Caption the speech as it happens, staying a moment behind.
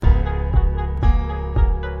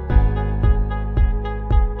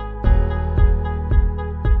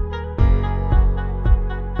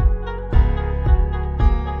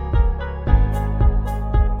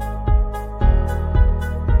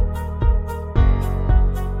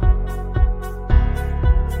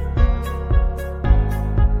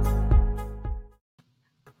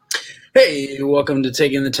Hey, welcome to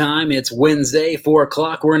Taking the Time. It's Wednesday, 4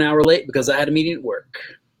 o'clock. We're an hour late because I had a meeting at work.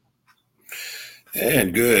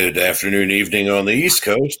 And good afternoon, evening on the East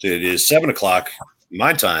Coast. It is 7 o'clock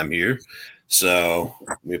my time here. So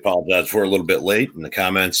we apologize for a little bit late. In the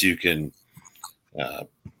comments, you can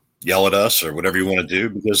yell at us or whatever you want to do,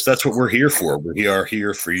 because that's what we're here for. We are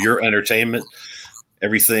here for your entertainment,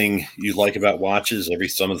 everything you like about watches,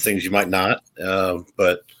 some of the things you might not.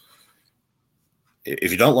 But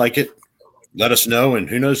if you don't like it, let us know. And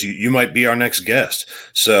who knows, you might be our next guest.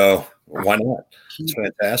 So why not? It's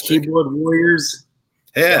fantastic. Keyboard warriors.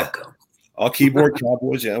 Yeah. Welcome. All keyboard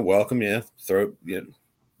cowboys. Yeah. Welcome. Yeah.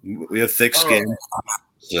 We have thick skin.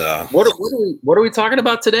 So What are we talking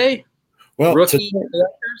about today? Well, rookie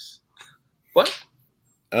collectors. What?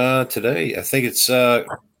 Today, I think it's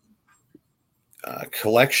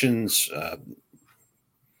collections.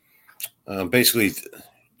 Basically,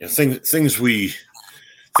 things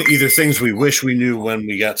we wish we knew when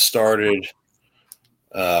we got started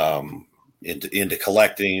into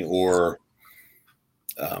collecting, or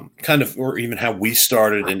or even how we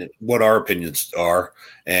started and what our opinions are.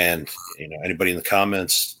 And anybody in the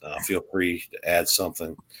comments, feel free to add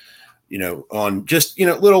something. On just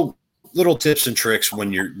little tips and tricks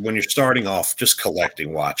when you're starting off just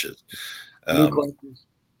collecting watches. I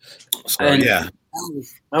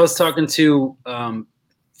was talking to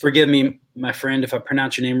forgive me, my friend, if I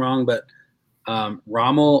pronounce your name wrong, but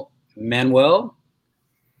Rommel Manuel,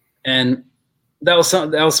 and that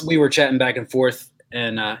was we were chatting back and forth,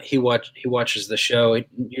 and he watches the show,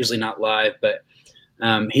 usually not live, but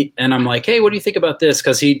I'm like, hey, what do you think about this?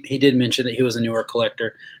 Because he did mention that he was a newer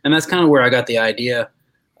collector, and that's kind of where I got the idea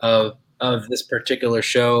of this particular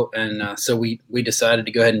show, and so we decided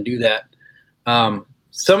to go ahead and do that.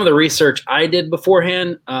 Some of the research I did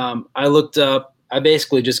beforehand, I looked up. I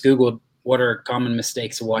basically just Googled what are common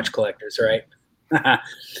mistakes of watch collectors, right?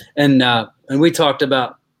 and we talked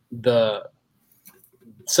about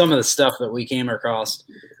some of the stuff that we came across.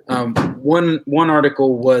 One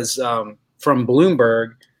article was from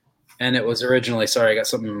Bloomberg, and it was originally, sorry, I got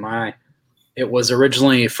something in my eye. It was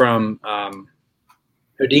originally from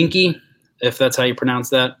Hodinkee, if that's how you pronounce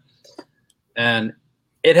that. And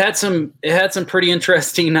it had some pretty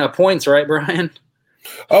interesting points, right, Brian?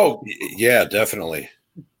 Oh, yeah, definitely.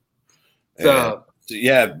 And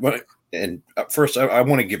first, I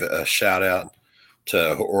want to give a shout out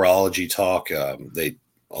to Horology Talk. They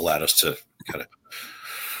allowed us to kind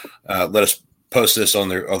of let us post this on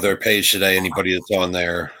their page today. Anybody that's on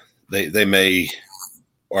there, they may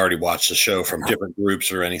already watch the show from different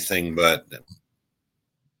groups or anything, but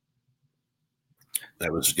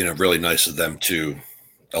that was really nice of them to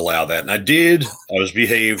allow that. And I was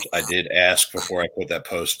behaved. I did ask before I put that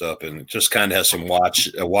post up, and it just kind of has a watch.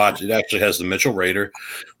 It actually has the Mitchell Raider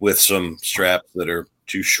with some straps that are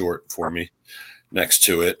too short for me next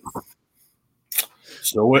to it.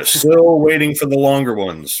 So we're still waiting for the longer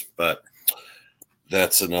ones, but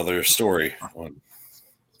that's another story.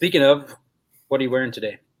 Speaking of, what are you wearing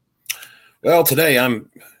today? Well, today I'm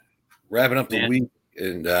wrapping up the week,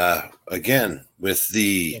 and again with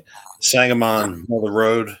the Sangamon Mother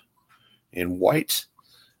Road in white.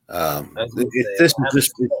 It's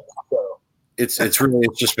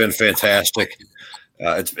just been fantastic.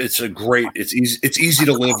 It's easy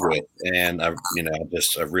to live with, and I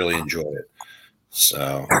really enjoy it.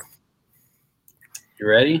 So, you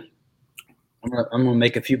ready? I'm gonna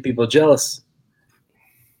make a few people jealous.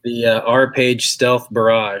 The R Page Stealth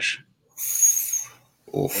Barrage.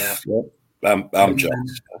 Oof. Yeah. I'm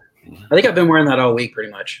jealous. I think I've been wearing that all week,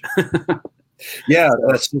 pretty much. Yeah,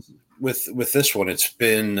 that's with this one. It's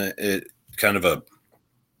been kind of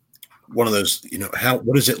one of those.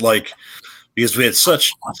 What is it like? Because we had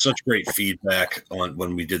such great feedback on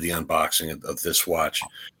when we did the unboxing of this watch,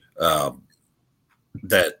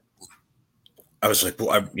 that I was like,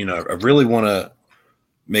 well, I really want to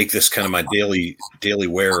make this kind of my daily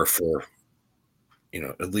wear for,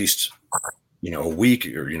 at least, a week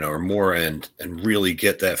or more, and really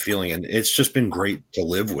get that feeling. And it's just been great to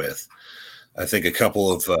live with. I think a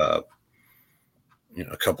couple of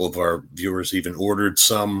our viewers even ordered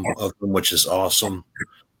some of them, which is awesome.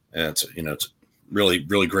 And it's really,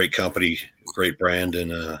 really great company, great brand.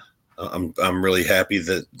 And, I'm really happy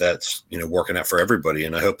that that's, working out for everybody.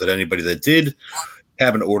 And I hope that anybody that did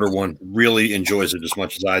happen to order one really enjoys it as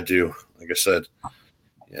much as I do. Like I said,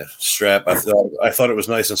 yeah, strap. I thought it was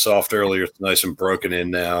nice and soft earlier. It's nice and broken in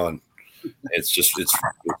now, and it's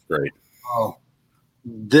great. Oh,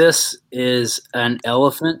 this is an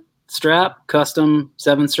elephant strap, custom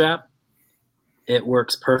 7 strap. It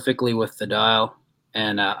works perfectly with the dial,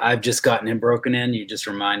 and I've just gotten him broken in. You just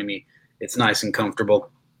reminded me, it's nice and comfortable.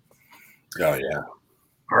 Oh yeah.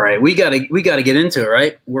 All right, we gotta get into it,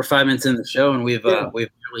 right? We're 5 minutes in the show, and we've really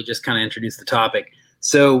just kind of introduced the topic.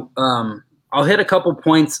 So I'll hit a couple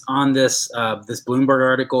points on this this Bloomberg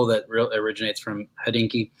article that originates from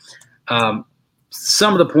Hodinkee.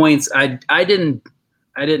 Some of the points I didn't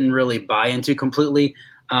really buy into completely.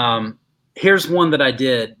 Here's one that I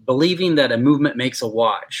did: believing that a movement makes a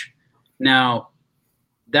watch. Now,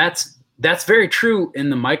 that's very true in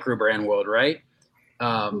the micro brand world, right?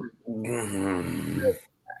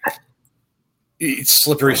 It's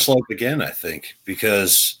slippery slope again, I think,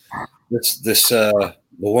 because the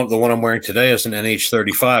one I'm wearing today is an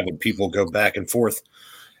NH35, and people go back and forth,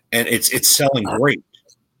 and it's selling great.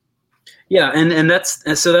 Yeah, and that's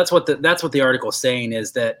what the article is saying,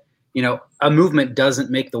 is that, you know, a movement doesn't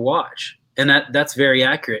make the watch, and that's very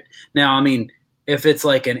accurate. Now, I mean, if it's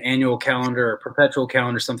like an annual calendar or perpetual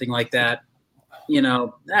calendar, something like that, you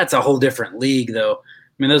know, that's a whole different league, though.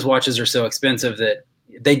 I mean, those watches are so expensive that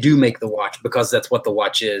they do make the watch because that's what the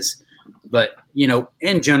watch is. But, you know,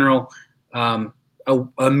 in general, a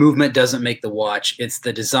movement doesn't make the watch. It's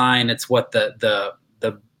the design. It's what the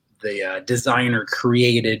designer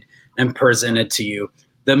created and presented to you.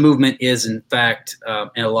 The movement is, in fact,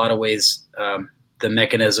 in a lot of ways, the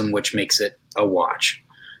mechanism which makes it a watch.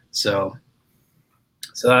 So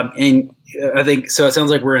and I think so. It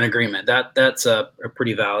sounds like we're in agreement. That's a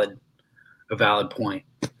pretty valid point.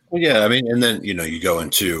 Well, yeah, I mean, and then, you know, you go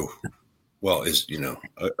into, well, is, you know,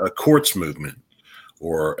 a quartz movement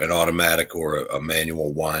or an automatic or a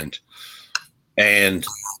manual wind, and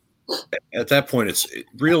at that point, it's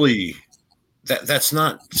really that's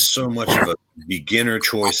not so much of a beginner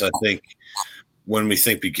choice. I think when we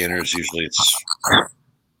think beginners, usually it's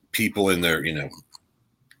people in their, you know,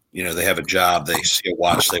 they have a job, they see a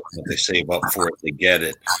watch, they save up for it, they get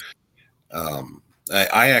it.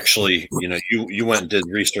 I actually, you know, you went and did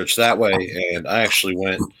research that way, and I actually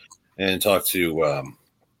went and talked to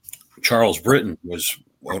Charles Britton, was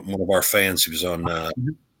one of our fans who was on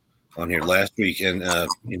here last week, and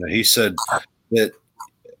you know, he said that,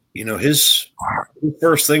 you know, his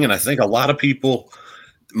first thing, and I think a lot of people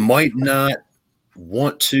might not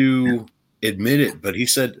want to admit it, but he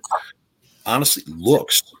said, honestly,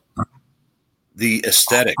 looks, the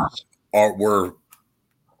aesthetics are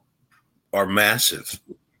massive.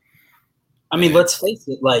 I mean, let's face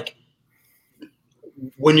it, like,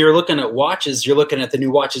 when you're looking at watches, you're looking at the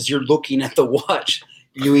new watches, you're looking at the watch.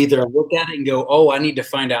 You either look at it and go, oh, I need to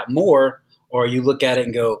find out more, or you look at it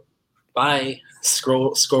and go, bye,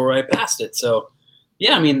 scroll right past it. So,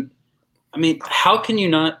 yeah, I mean, how can you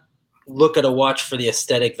not look at a watch for the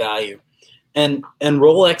aesthetic value? And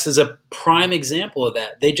Rolex is a prime example of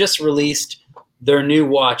that. They just released their new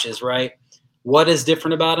watches, right? What is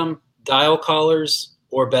different about them? Dial collars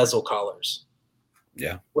or bezel collars?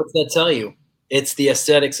 Yeah. What's that tell you? It's the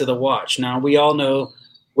aesthetics of the watch. Now, we all know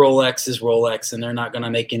Rolex is Rolex, and they're not going to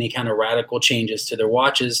make any kind of radical changes to their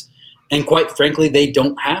watches. And quite frankly, they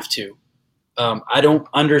don't have to. I don't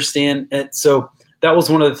understand it. So that was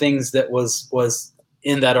one of the things that was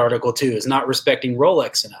in that article too, is not respecting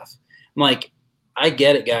Rolex enough. I'm like, I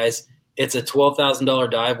get it, guys. It's a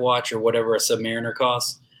 $12,000 dive watch or whatever a Submariner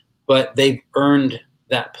costs, but they've earned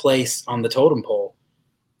that place on the totem pole.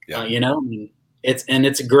 Yeah. You know, I mean,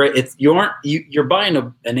 it's great. You're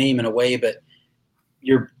buying a name in a way, but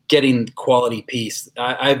you're getting quality piece.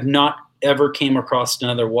 I've not ever came across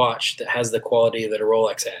another watch that has the quality that a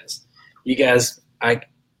Rolex has. You guys, I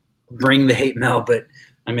bring the hate mail, but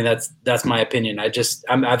I mean, that's my opinion.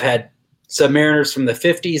 I've had Submariners from the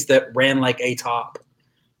 50s that ran like a top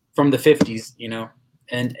from the 50s, you know,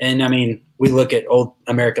 and I mean, we look at old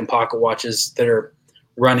American pocket watches that are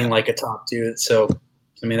running like a top too. So,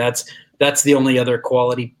 I mean, that's the only other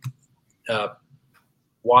quality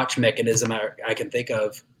watch mechanism I can think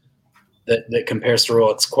of that compares to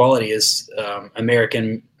Rolex quality is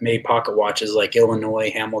American-made pocket watches like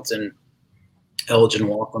Illinois, Hamilton, Elgin,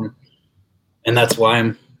 Waltham, and that's why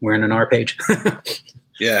I'm wearing an R page.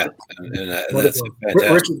 Yeah, and that's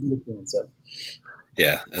fantastic.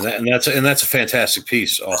 Yeah, and that's a fantastic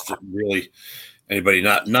piece. Also, really, anybody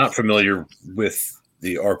not familiar with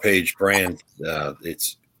the R Page brand,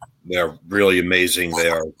 they are really amazing. They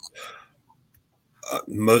are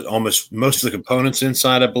almost most of the components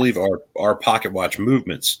inside, I believe, are pocket watch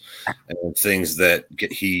movements and things that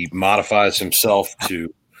he modifies himself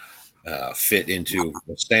to fit into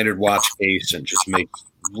a standard watch case and just makes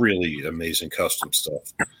really amazing custom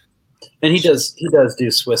stuff. And he does do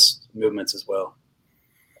Swiss movements as well.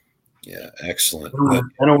 Yeah, excellent.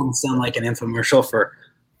 I don't want to sound like an infomercial for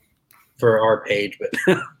our page,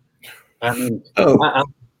 but I mean,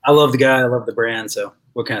 I love the guy. I love the brand. So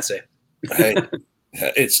what can I say? Hey,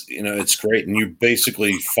 it's great, and you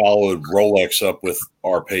basically followed Rolex up with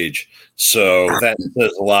our page, so that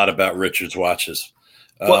says a lot about Richard's watches.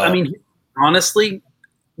 Well, I mean, honestly,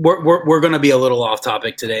 we're going to be a little off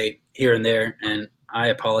topic today, here and there, and I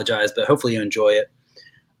apologize, but hopefully you enjoy it.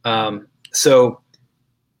 So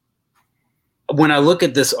when I look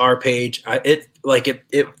at this R page,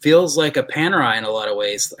 it feels like a Panerai in a lot of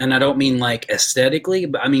ways, and I don't mean like aesthetically,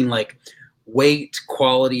 but I mean like weight,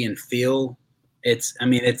 quality, and feel. It's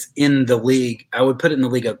in the league. I would put it in the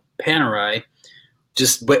league of Panerai,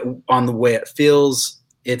 just on the way it feels.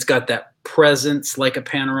 It's got that presence like a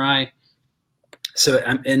Panerai. So,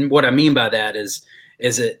 and what I mean by that is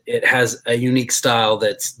it has a unique style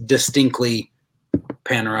that's distinctly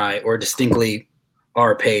Panerai or distinctly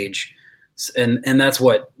R page, and that's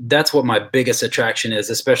what my biggest attraction is,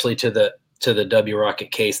 especially to the W Rocket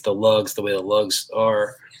case, the lugs, the way the lugs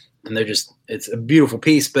are, and it's a beautiful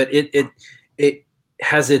piece, but it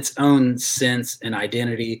has its own sense and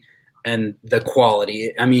identity and the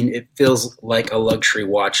quality. I mean, it feels like a luxury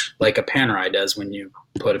watch, like a Panerai does when you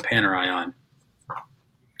put a Panerai on.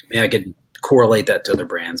 I could correlate that to other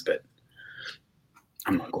brands, but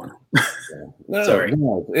I'm not going to. No, Sorry.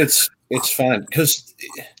 No, it's fine because,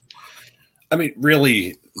 I mean,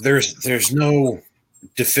 really, there's no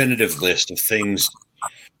definitive list of things.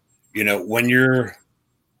 You know, when you're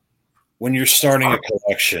starting a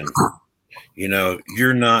collection, you know,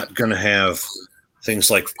 you're not going to have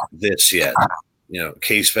things like this yet. You know,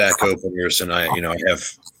 case back openers, and I have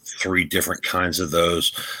 3 different kinds of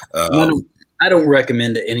those. I don't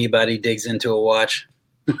recommend that anybody digs into a watch,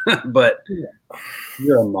 but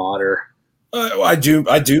you're a modder. I do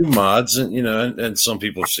mods, and and some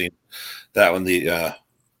people have seen that one. The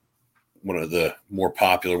one of the more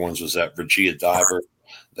popular ones was that Regia Diver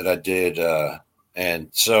that I did, and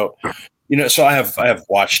so so I have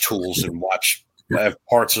watch tools and I have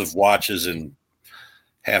parts of watches and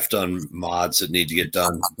half done mods that need to get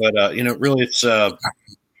done. But really, it's I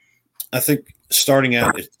think starting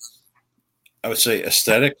out, I would say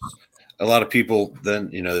aesthetic. A lot of people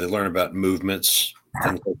then they learn about movements,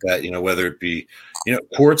 things like that. Whether it be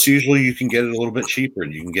quartz, usually you can get it a little bit cheaper,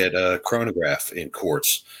 and you can get a chronograph in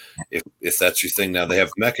quartz if that's your thing. Now they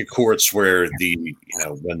have mecha quartz where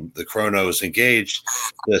when the chrono is engaged,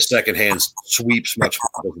 the second hand sweeps much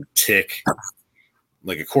more, doesn't tick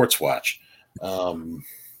like a quartz watch. I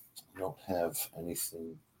don't have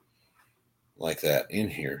anything like that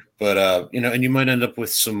in here, but and you might end up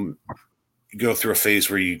with go through a phase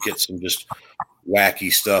where you get some just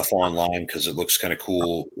wacky stuff online because it looks kind of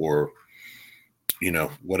cool, or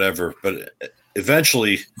whatever. But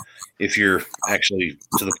eventually, if you're actually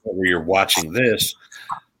to the point where you're watching this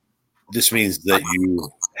means that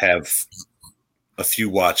you have a few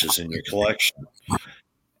watches in your collection,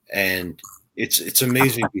 and it's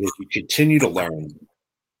amazing because you continue to learn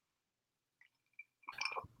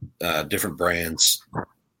different brands,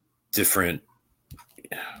 different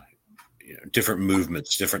different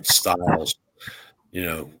movements, different styles,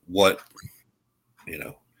 what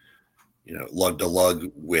lug to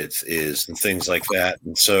lug width is, and things like that.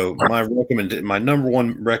 And so my number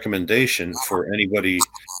one recommendation for anybody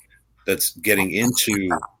that's getting into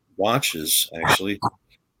watches actually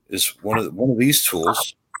is one of these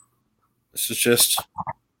tools. This is just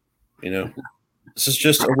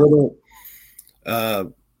a little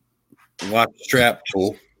watch strap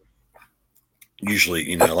tool.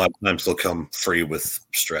 Usually, a lot of times they'll come free with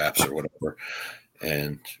straps or whatever.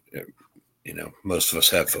 And, most of us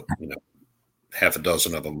have, half a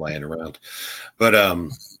dozen of them laying around. But,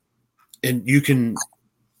 and you can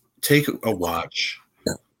take a watch,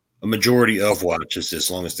 a majority of watches, as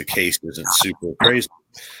long as the case isn't super crazy,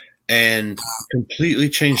 and completely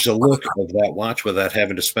change the look of that watch without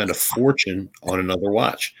having to spend a fortune on another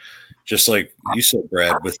watch. Just like you said,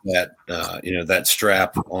 Brad, with that, that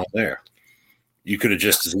strap on there. You could have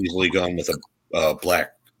just as easily gone with a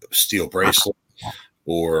black steel bracelet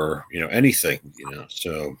or, anything,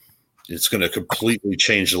 so it's going to completely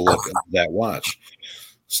change the look of that watch.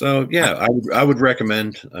 So, yeah, I would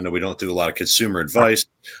recommend, I know we don't do a lot of consumer advice,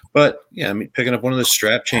 but yeah, picking up one of the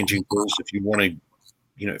strap changing tools if you want to,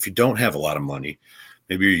 if you don't have a lot of money,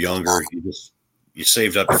 maybe you're younger, you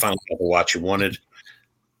saved up, you found out the watch you wanted,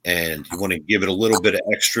 and you want to give it a little bit of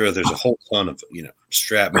extra. There's a whole ton of,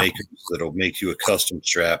 strap makers that'll make you a custom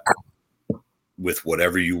strap with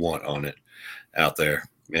whatever you want on it out there.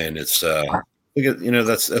 And it's,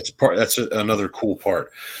 that's another cool part.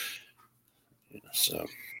 So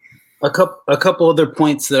a couple other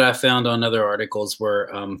points that I found on other articles were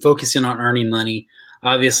focusing on earning money.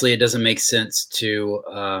 obviously it doesn't make sense to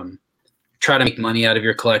try to make money out of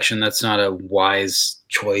your collection. That's not a wise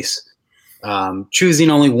choice. Choosing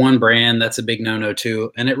only one brand, that's a big no-no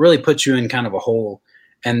too. And it really puts you in kind of a hole.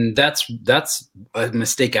 And that's a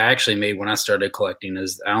mistake I actually made when I started collecting,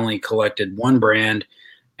 is I only collected one brand.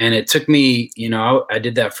 And it took me, I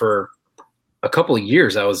did that for a couple of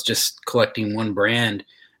years. I was just collecting one brand.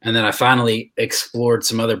 And then I finally explored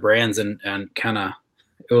some other brands and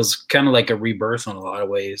it was kind of like a rebirth in a lot of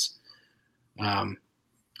ways.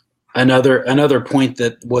 Another point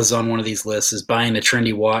that was on one of these lists is buying a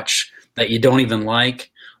trendy watch that you don't even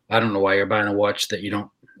like. I don't know why you're buying a watch that you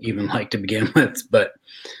don't even like to begin with, but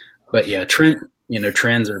yeah,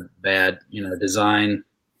 trends are bad. Design,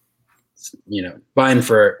 buying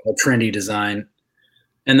for a trendy design,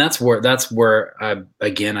 and that's where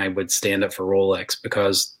I would stand up for Rolex,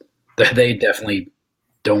 because they definitely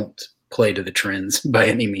don't play to the trends by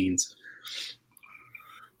any means.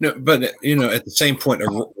 No, but at the same point, a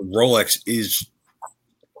Rolex is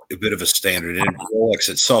a bit of a standard, and Rolex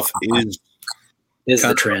itself is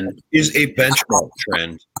the trend, is a benchmark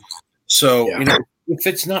trend. So, if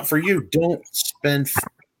it's not for you, don't spend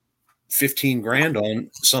 15 grand on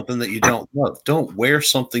something that you don't love. Don't wear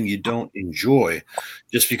something you don't enjoy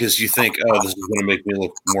just because you think, oh, this is going to make me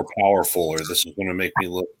look more powerful, or this is going to make me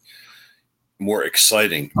look more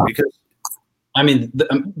exciting. Because,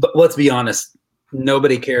 but let's be honest,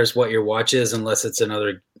 nobody cares what your watch is unless it's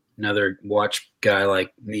another watch guy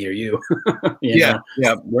like me or you. Yeah.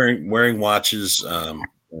 Wearing watches,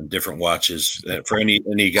 different watches for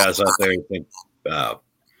any guys out there. I think,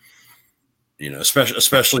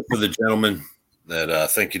 especially for the gentlemen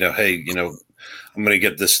that think, hey, I'm going to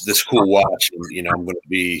get this cool watch, and I'm going to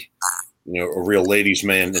be, a real ladies'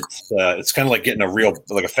 man. It's kind of like getting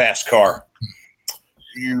a fast car.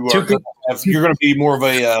 You're going to be more of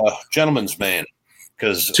a gentleman's man.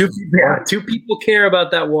 Because two people care about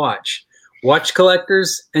that watch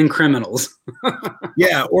collectors and criminals.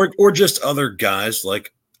 Yeah, or just other guys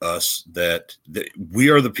like us that we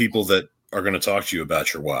are the people that are going to talk to you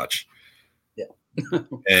about your watch. Yeah,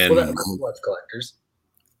 and watch collectors.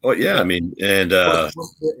 Well, yeah,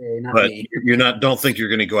 but don't think you're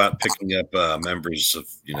going to go out picking up members of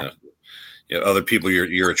other people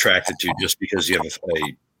you're attracted to just because you have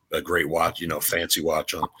a great watch, fancy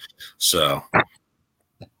watch on. So.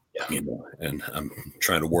 And I'm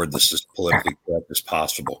trying to word this as politically correct as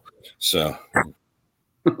possible. So,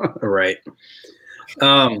 right.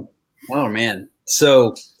 Oh man.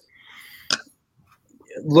 So,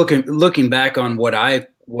 looking back on what I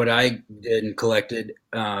did and collected,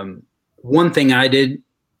 one thing I did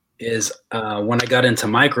is when I got into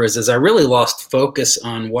micros is I really lost focus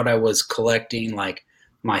on what I was collecting, like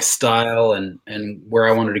my style and where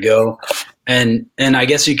I wanted to go. And I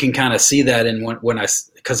guess you can kind of see that in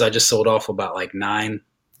because I just sold off about like nine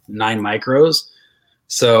micros.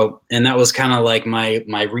 So, and that was kind of like my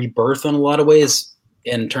rebirth in a lot of ways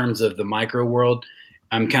in terms of the micro world.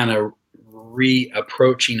 I'm kind of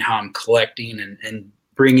reapproaching how I'm collecting and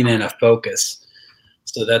bringing in a focus.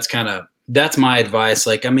 So that's my advice.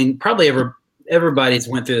 Like, probably everybody's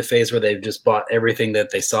went through the phase where they've just bought everything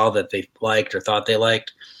that they saw that they liked or thought they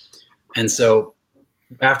liked. And so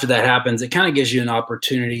after that happens, it kind of gives you an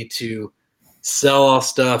opportunity to sell off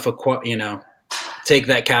stuff, take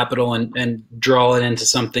that capital and draw it into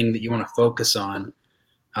something that you want to focus on.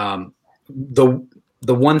 The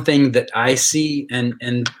one thing that I see,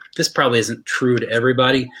 and this probably isn't true to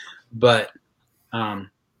everybody, but I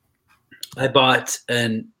bought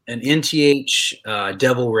an NTH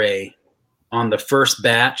Devil Ray on the first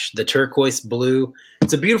batch, the turquoise blue.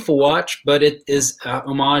 It's a beautiful watch, but it is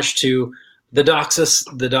homage to the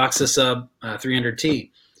Doxa Sub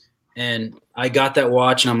 300T. And I got that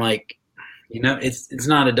watch, and I'm like, it's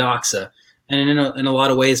not a Doxa. And in a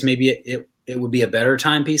lot of ways, maybe it would be a better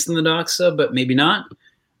timepiece than the Doxa, but maybe not.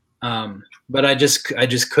 But I just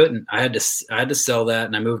couldn't. I had to sell that,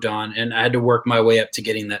 and I moved on, and I had to work my way up to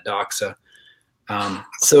getting that Doxa.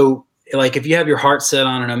 So, like, if you have your heart set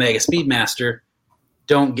on an Omega Speedmaster,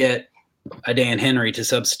 don't get a Dan Henry to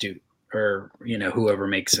substitute, or whoever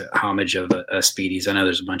makes a homage of a Speedies. I know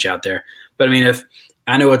there's a bunch out there, but if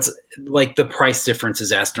I know it's like the price difference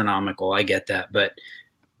is astronomical, I get that, but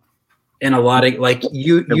in a lot of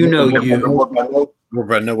we're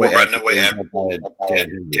by no way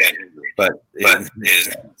but if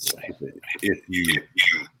you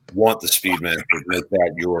want the Speedmaster, make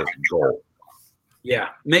that your goal. Yeah,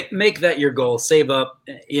 make that your goal. Save up.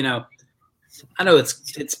 I know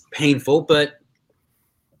it's painful, but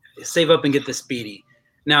save up and get the Speedy.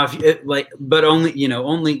 Now, if you but only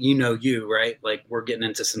you, right? Like, we're getting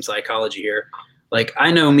into some psychology here. Like,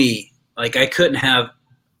 I know me, like I couldn't have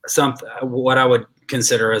what I would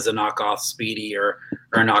consider as a knockoff Speedy or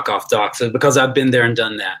a knockoff Doc, so because I've been there and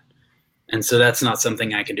done that. And so that's not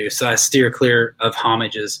something I can do. So I steer clear of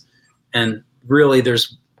homages. And really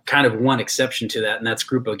there's kind of one exception to that, and that's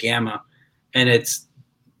Grupo Gamma. And it's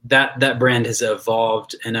that brand has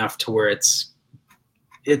evolved enough to where it's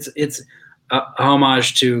a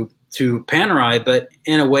homage to Panerai, but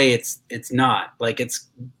in a way it's not. Like it's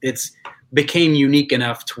became unique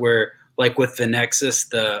enough to where, like with the Nexus,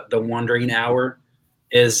 the Wandering Hour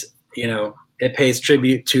is, it pays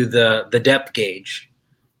tribute to the depth gauge.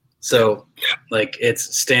 So like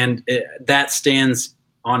that stands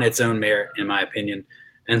on its own merit, in my opinion.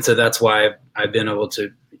 And so that's why I've been able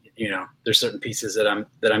to, there's certain pieces that I'm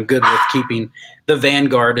good with keeping. The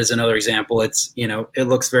Vanguard is another example. It's, it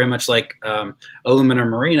looks very much like Aluminum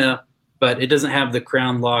Marina, but it doesn't have the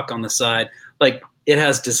crown lock on the side. Like, it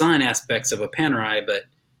has design aspects of a Panerai, but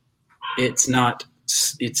its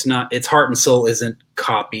heart and soul isn't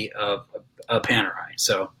copy of a Panerai.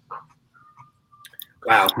 So,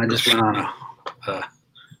 wow, I just went on a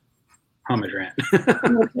homage rant.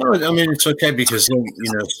 No, I mean, it's okay because some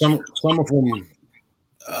of them,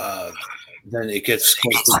 then it gets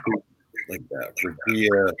close to like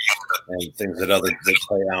Regia and things that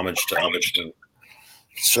pay homage to other things.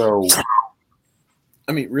 So,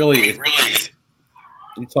 I mean, really,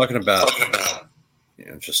 you're talking about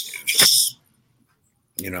just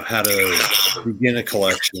how to begin a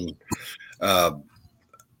collection.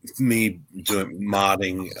 Me doing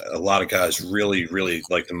modding, a lot of guys really, really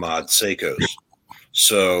like to mod Seikos.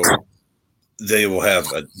 So they will have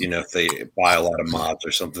if they buy a lot of mods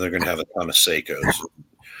or something, they're going to have a ton of Seikos.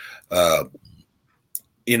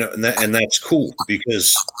 And that's cool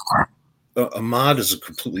because a mod is a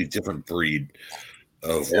completely different breed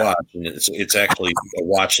of watch, and it's actually a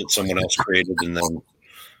watch that someone else created, and then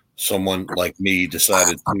someone like me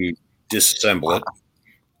decided to disassemble it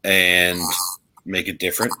and make it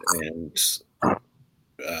different. And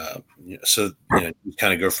so you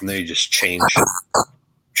kind of go from there. You just change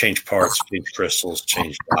parts, change crystals,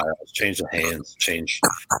 change dials, change the hands, change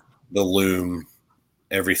the loom,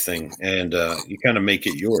 everything, and you kind of make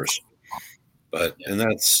it yours. And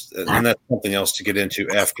that's something else to get into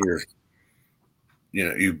after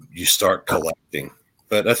you start collecting.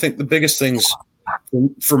 But I think the biggest things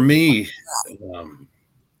for me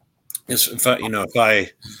is if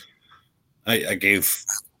I gave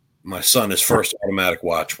my son his first automatic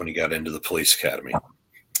watch when he got into the police academy,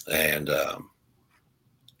 and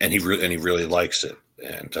he really likes it,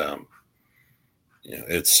 and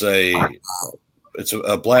it's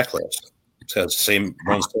a Blacklist. It has the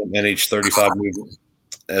runs the same NH35 movement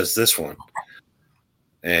as this one,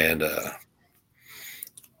 and I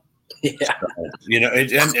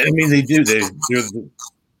mean they do. They're the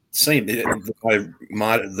same.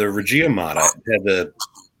 The Regia mod I had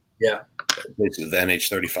basically the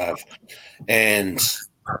NH35, and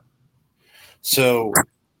so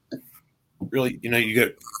really you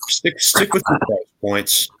got stick with the price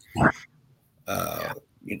points.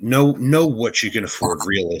 Know what you can afford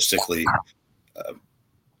realistically.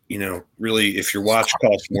 Really, if your watch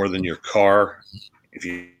costs more than your car, if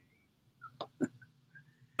you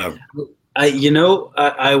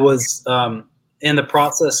I was in the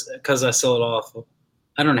process, because I sold off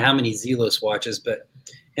I don't know how many Zelos watches, but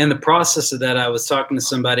in the process of that, I was talking to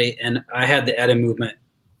somebody, and I had the ETA movement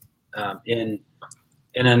in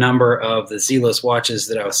a number of the Zelos watches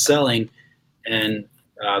that I was selling, and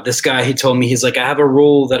this guy, he told me, he's like, I have a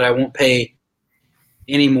rule that I won't pay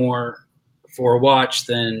any more for a watch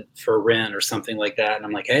than for rent or something like that. And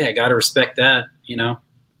I'm like, hey, I got to respect that,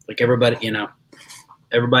 like everybody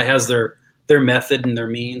has their method and their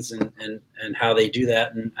means and how they do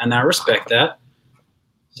that. And I respect that.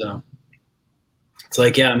 So it's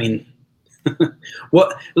like, yeah, I mean,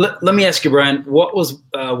 let me ask you, Brian, what was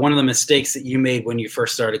one of the mistakes that you made when you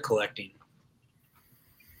first started collecting?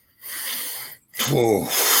 Oh.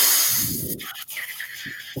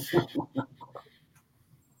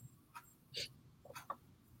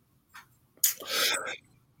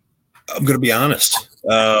 I'm going to be honest.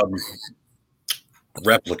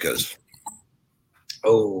 Replicas.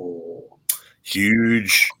 Oh.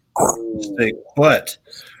 Huge mistake. But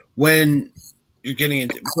when you're getting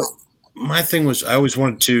into my thing was I always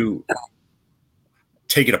wanted to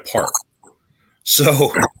take it apart.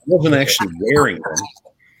 So I wasn't actually wearing them.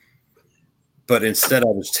 But instead, I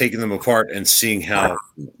was taking them apart and seeing how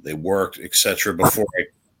they worked, etc. Before I,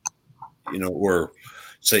 or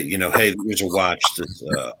say, hey, here's a watch that's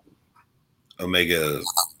Omega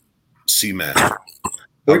C Master.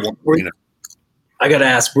 I got to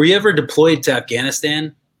ask, were you ever deployed to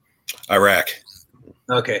Afghanistan? Iraq.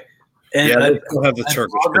 Okay. And yeah, they still have the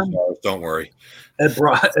Turkish missiles, don't worry. At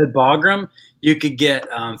Bagram, you could get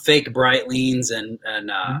fake Breitleins and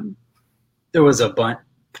there was a bunch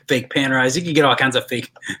fake Panerais. You could get all kinds of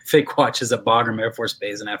fake watches at Bagram Air Force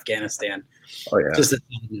Base in Afghanistan. Oh yeah. Just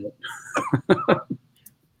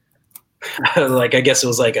like I guess it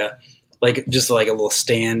was like just like a little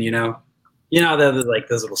stand, you know that like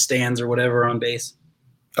those little stands or whatever on base.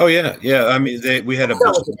 Oh yeah, yeah. I mean, we had a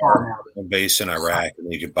base in Iraq,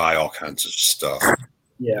 and you could buy all kinds of stuff.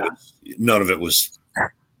 Yeah, none of it was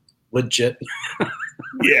legit.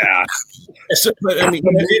 Yeah, so, but I mean,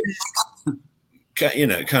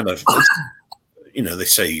 kind of. They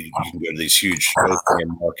say you can go to these huge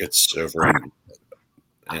opium markets over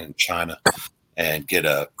in China and get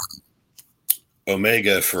a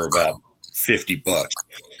Omega for about $50.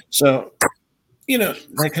 So,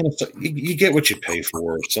 that kind of stuff. You get what you pay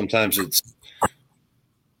for. Sometimes it's,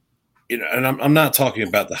 and I'm not talking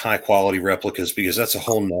about the high quality replicas because that's a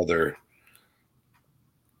whole nother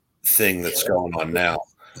thing that's going on now.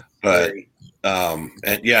 But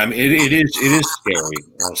and yeah, I mean, it is scary,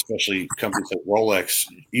 especially companies like Rolex.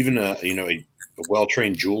 Even a well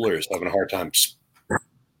trained jeweler is having a hard time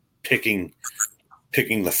picking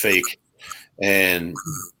the fake.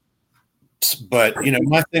 But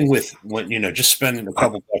my thing with when just spending a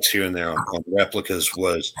couple bucks here and there on replicas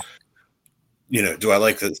was, do I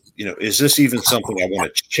like the is this even something I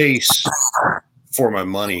want to chase for my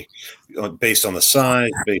money, based on the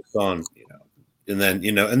size, based on and then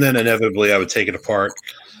inevitably I would take it apart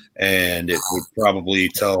and it would probably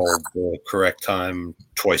tell the correct time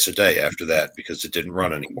twice a day after that because it didn't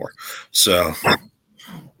run anymore. So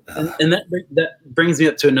and that brings me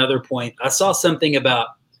up to another point. I saw something about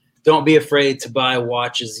don't be afraid to buy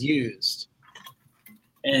watches used.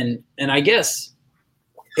 And I guess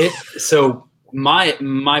so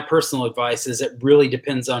my personal advice is it really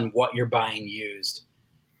depends on what you're buying used.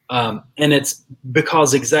 And it's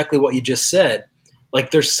because exactly what you just said.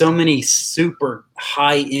 Like there's so many super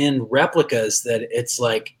high end replicas that it's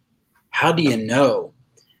like, how do you know?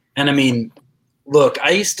 And I mean, look,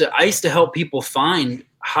 I used to help people find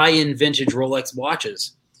high end vintage Rolex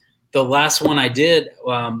watches. The last one I did,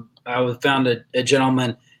 I found a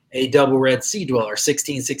gentleman, a double red Sea Dweller,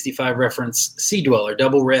 1665 reference Sea Dweller,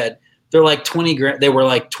 double red. They're like 20 grand. They were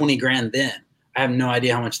like 20 grand then. I have no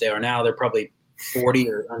idea how much they are now. They're probably 40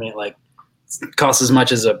 it costs as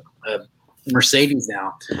much as a Mercedes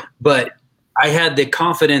now. But I had the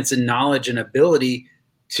confidence and knowledge and ability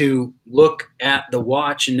to look at the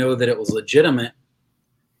watch and know that it was legitimate.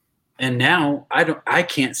 And now I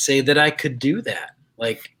can't say that I could do that.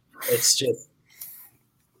 Like it's just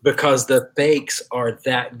because the fakes are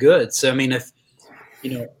that good. So I mean,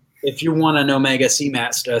 if you want an Omega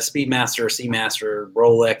Seamaster, Speedmaster, or Seamaster,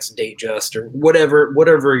 Rolex, Datejust, or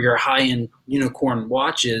whatever your high-end unicorn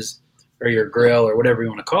watch is, or your Grail, or whatever you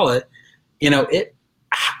want to call it,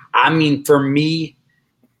 I mean, for me,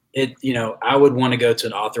 I would want to go to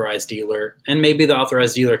an authorized dealer, and maybe the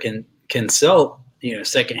authorized dealer can sell,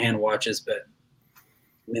 secondhand watches, but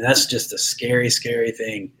I mean, that's just a scary, scary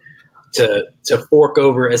thing to fork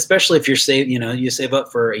over, especially if you're you save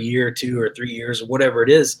up for a year or 2 or 3 years or whatever it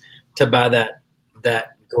is to buy that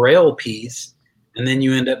Grail piece, and then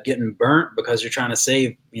you end up getting burnt because you're trying to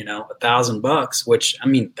save $1,000, which I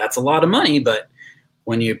mean that's a lot of money, but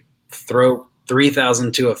when you throw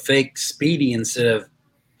 $3,000 to a fake Speedy instead of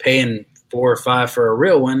paying $4 or $5 for a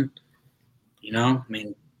real one, I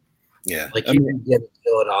mean, yeah, like you can get a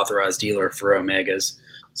deal at authorized dealer for Omegas.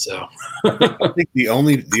 So I think the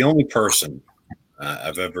only person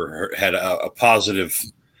I've ever had a positive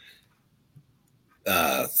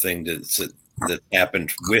thing that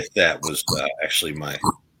happened with that was actually my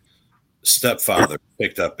stepfather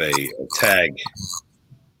picked up a tag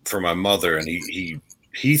for my mother, and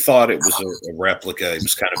he thought it was a replica. It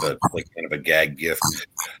was kind of a gag gift.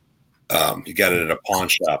 He got it at a pawn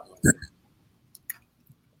shop,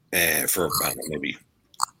 and for I don't know, maybe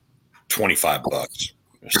 $25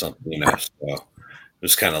 or something. So it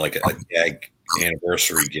was kind of like a gag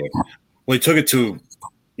anniversary gift. Well, he took it to,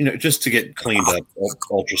 just to get cleaned up,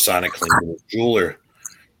 ultrasonic cleaned with a jeweler,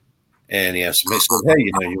 and he asked me, he said,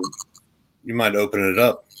 "Hey, you might open it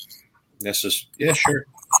up?" And I says, "Yeah, sure."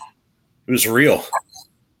 It was real.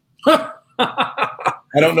 I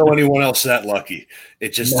don't know anyone else that lucky. It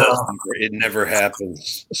just doesn't. It never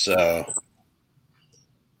happens. So,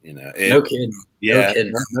 no kidding. Yeah,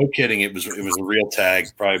 no kidding. It was a real tag.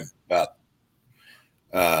 Probably about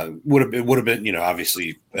would have been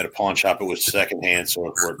obviously at a pawn shop. It was secondhand, so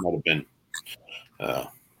it might have been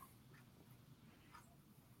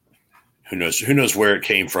who knows where it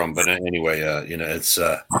came from, but anyway, it's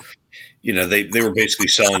they were basically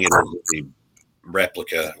selling it as a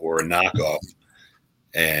replica or a knockoff,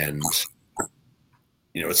 and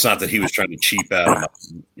it's not that he was trying to cheap out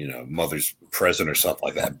mother's present or something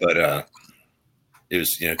like that, but it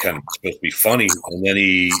was kind of supposed to be funny, and then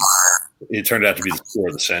it turned out to be the score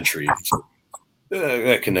of the century. So,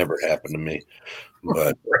 that can never happen to me,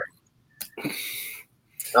 but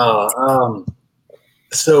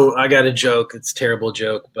so I got a joke. It's a terrible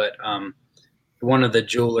joke, but one of the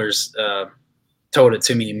jewelers told it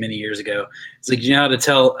to me many years ago. It's like, you know how to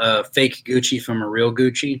tell a fake Gucci from a real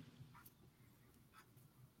Gucci?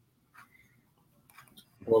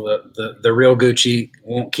 Well, the real Gucci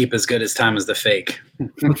won't keep as good as time as the fake.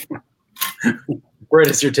 Right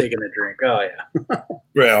as you're taking a drink. Oh,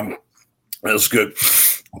 yeah. Well, that's good.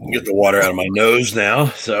 Get the water out of my nose now.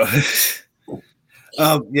 So,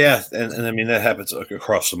 yeah. And I mean, that happens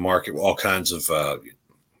across the market, all kinds of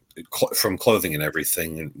from clothing and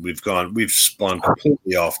everything. And we've spun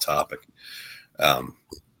completely off topic. Right.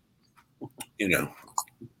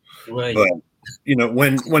 But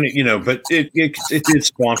but it did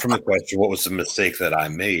spawn from the question, what was the mistake that I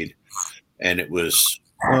made? And it was,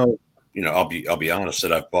 well, I'll be honest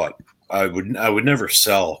that I would never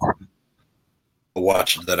sell a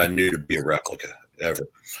watch that I knew to be a replica ever.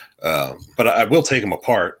 But I will take them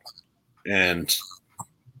apart and,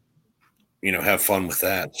 have fun with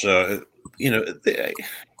that. So,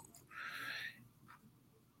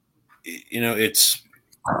 it's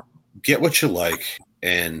get what you like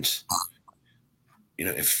and,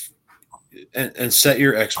 and set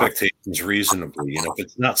your expectations reasonably. If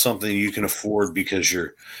it's not something you can afford because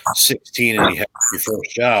you're 16 and you have your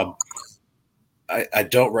first job, I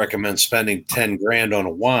don't recommend spending 10 grand on a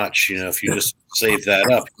watch. If you just save that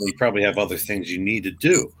up, you probably have other things you need to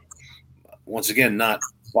do. Once again, not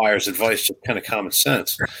buyer's advice, just kind of common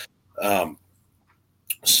sense.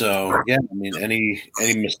 So yeah, I mean, any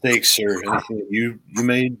mistakes or anything that you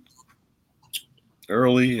made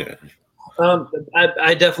early?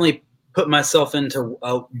 I definitely put myself into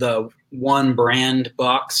the one brand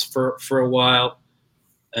box for a while.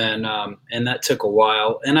 And that took a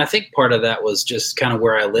while. And I think part of that was just kind of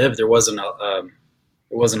where I lived. There wasn't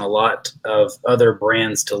a lot of other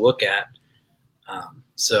brands to look at.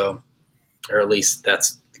 So, or at least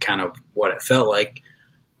that's kind of what it felt like.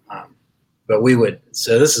 But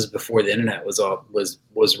so this is before the internet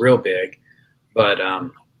was real big, but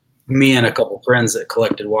me and a couple friends that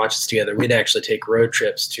collected watches together, we'd actually take road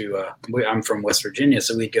trips to, I'm from West Virginia,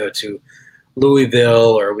 so we'd go to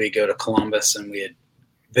Louisville or we'd go to Columbus, and we'd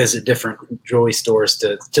visit different jewelry stores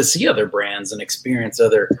to see other brands and experience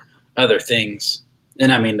other things.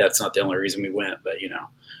 And I mean, that's not the only reason we went, but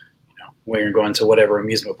when you're going to whatever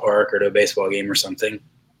amusement park or to a baseball game or something,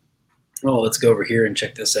 let's go over here and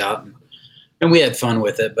check this out. And we had fun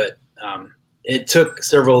with it, but it took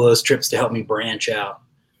several of those trips to help me branch out.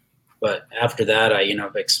 But after that,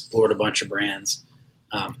 I've explored a bunch of brands.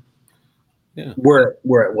 Yeah. We're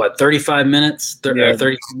at what, 35 minutes, 32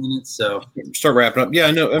 minutes. So start wrapping up. Yeah,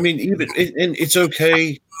 I know. I mean, and it's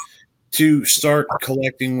okay to start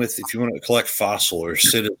collecting with, if you want to collect Fossil or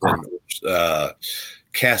Citizen,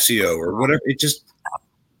 Casio or whatever. It just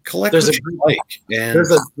collect what you like. And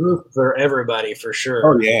there's a group for everybody for sure.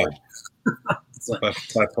 Oh yeah,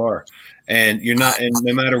 by far. And you're not, and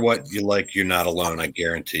no matter what you like, you're not alone. I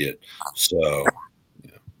guarantee it. So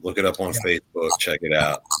look it up on Facebook, check it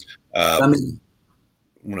out. A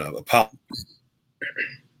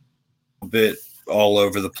bit all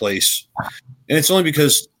over the place, and it's only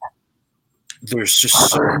because there's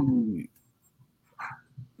just so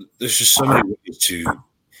many ways to,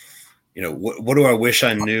 what do I wish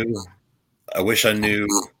I knew? I wish I knew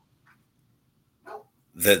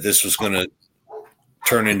that this was going to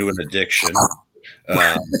turn into an addiction,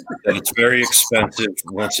 that it's very expensive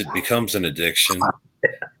once it becomes an addiction.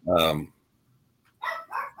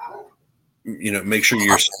 Make sure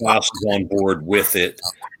your spouse is on board with it,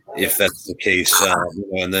 if that's the case.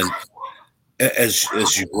 And then as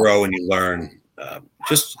you grow and you learn,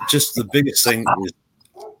 just the biggest thing is,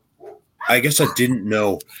 I guess I didn't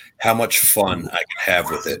know how much fun I could have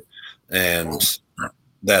with it. And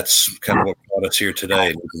that's kind of what brought us here today.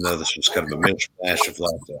 Even though this was kind of a mishmash of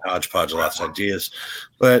lots of hodgepodge, lots of ideas,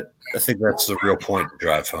 but I think that's the real point to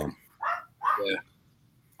drive home. Yeah.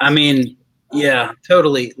 I mean, yeah,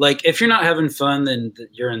 totally. Like, if you're not having fun, then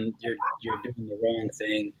you're doing the wrong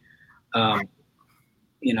thing.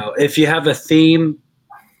 If you have a theme,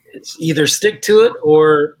 it's either stick to it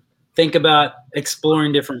or think about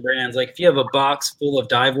exploring different brands. Like, if you have a box full of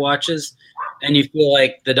dive watches and you feel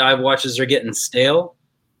like the dive watches are getting stale,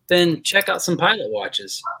 then check out some pilot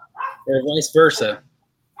watches, or vice versa.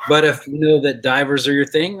 But if you know that divers are your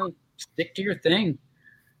thing, then stick to your thing.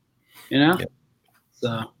 You know. Yeah.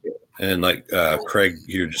 So. And like Craig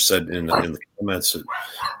here just said in the comments,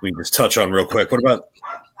 we can just touch on real quick. What about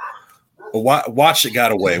a watch that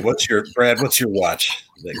got away? What's your watch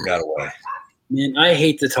that got away? Man, I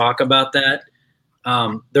hate to talk about that.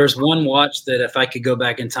 There's one watch that if I could go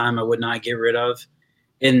back in time, I would not get rid of.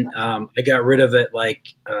 And I got rid of it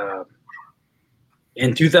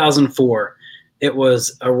in 2004. It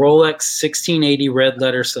was a Rolex 1680 red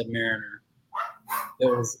letter Submariner. It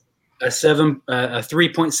was a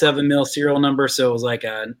 3.7 mil serial number, so it was like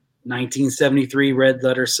a 1973 red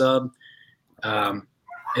letter sub.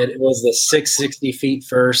 It was the 660 feet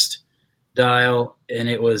first dial, and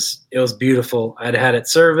it was beautiful. I'd had it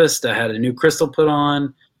serviced. I had a new crystal put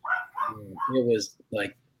on.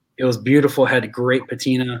 It was beautiful. Had a great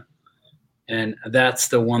patina, and that's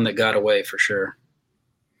the one that got away for sure.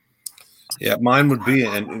 Yeah, mine would be,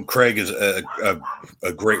 and Craig is a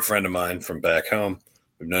great friend of mine from back home.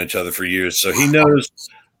 We've known each other for years, so he knows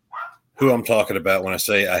who I'm talking about when I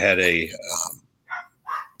say I had a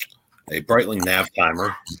Breitling nav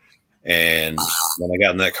timer. And when I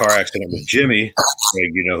got in that car accident with Jimmy,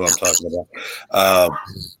 Craig, you know who I'm talking about,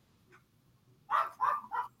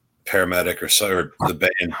 paramedic or the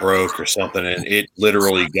band broke or something, and it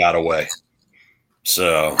literally got away.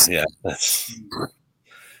 So yeah,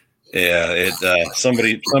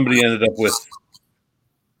 somebody ended up with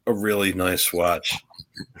a really nice watch.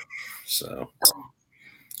 So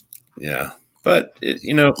yeah, but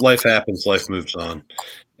life happens, life moves on,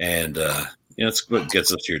 and it's what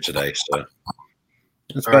gets us here today. So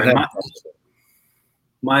that's about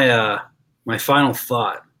right, my final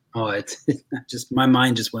thought. Oh, it's just my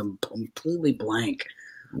mind just went completely blank.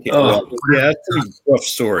 Yeah, that's a rough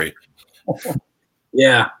story.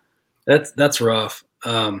 Yeah, that's rough.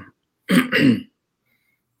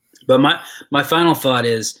 But my final thought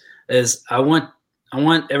is I want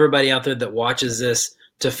everybody out there that watches this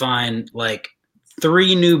to find like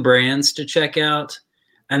 3 new brands to check out,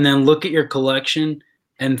 and then look at your collection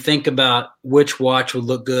and think about which watch would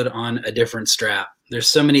look good on a different strap. There's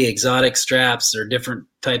so many exotic straps or different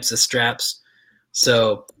types of straps.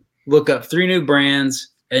 So look up 3 new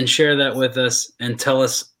brands and share that with us and tell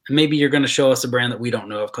us, maybe you're going to show us a brand that we don't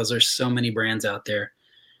know of, because there's so many brands out there,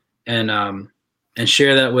 and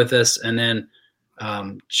share that with us. And then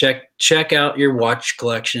check out your watch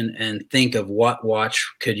collection and think of what watch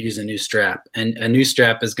could use a new strap. And a new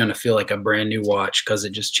strap is going to feel like a brand new watch because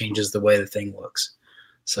it just changes the way the thing looks.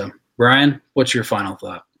 So Brian, what's your final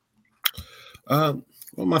thought?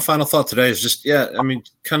 Well, my final thought today is just,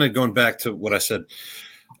 kind of going back to what I said.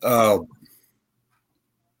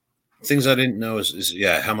 Things I didn't know is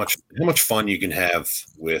how much fun you can have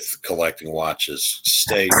with collecting watches.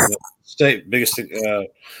 Stay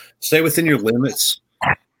within your limits.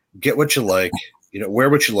 Get what you like. Wear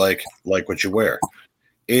what you like what you wear.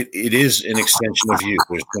 It is an extension of you.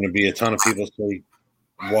 There's going to be a ton of people say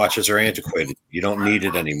watches are antiquated. You don't need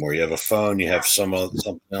it anymore. You have a phone. You have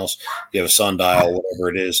something else. You have a sundial, whatever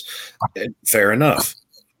it is. Fair enough.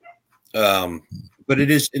 But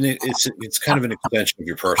it is, it's kind of an extension of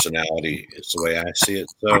your personality. It's the way I see it.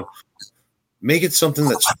 So make it something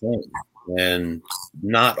that's fun. And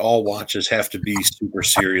not all watches have to be super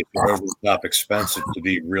serious or over the top expensive to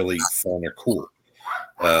be really fun or cool.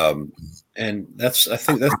 And I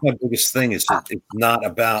think that's my biggest thing is that it's not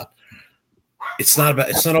about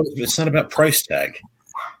price tag.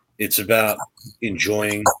 It's about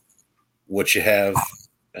enjoying what you have,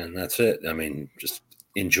 and that's it. I mean, just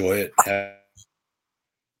enjoy it.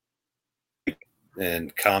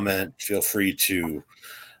 And comment. Feel free to.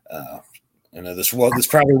 I know this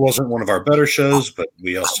probably wasn't one of our better shows, but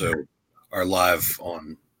we also are live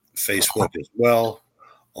on Facebook as well.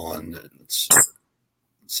 On it's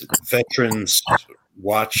Veterans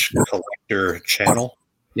Watch Collector channel.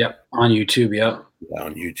 Yep, on YouTube. Yep, yeah,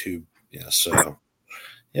 on YouTube. Yeah. So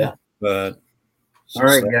yeah, but all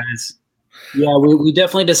right, guys. Yeah, we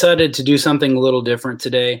definitely decided to do something a little different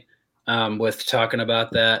today. With talking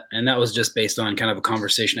about that, and that was just based on kind of a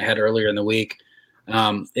conversation I had earlier in the week.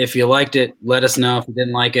 If you liked it, let us know. If you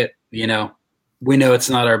didn't like it, we know it's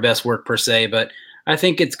not our best work per se, but I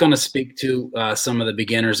think it's going to speak to some of the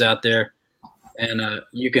beginners out there. And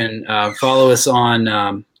you can follow us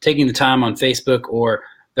on Taking the Time on Facebook or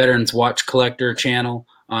Veterans Watch Collector channel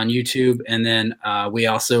on YouTube. And then we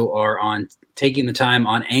also are on Taking the Time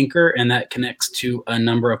on Anchor, and that connects to a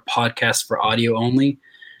number of podcasts for audio only.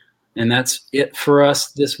 And that's it for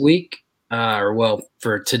us this week.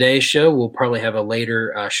 For today's show. We'll probably have a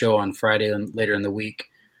later show on Friday and later in the week.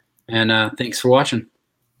 And thanks for watching.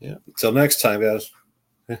 Yeah. Until next time, guys.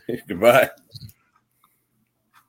 Goodbye.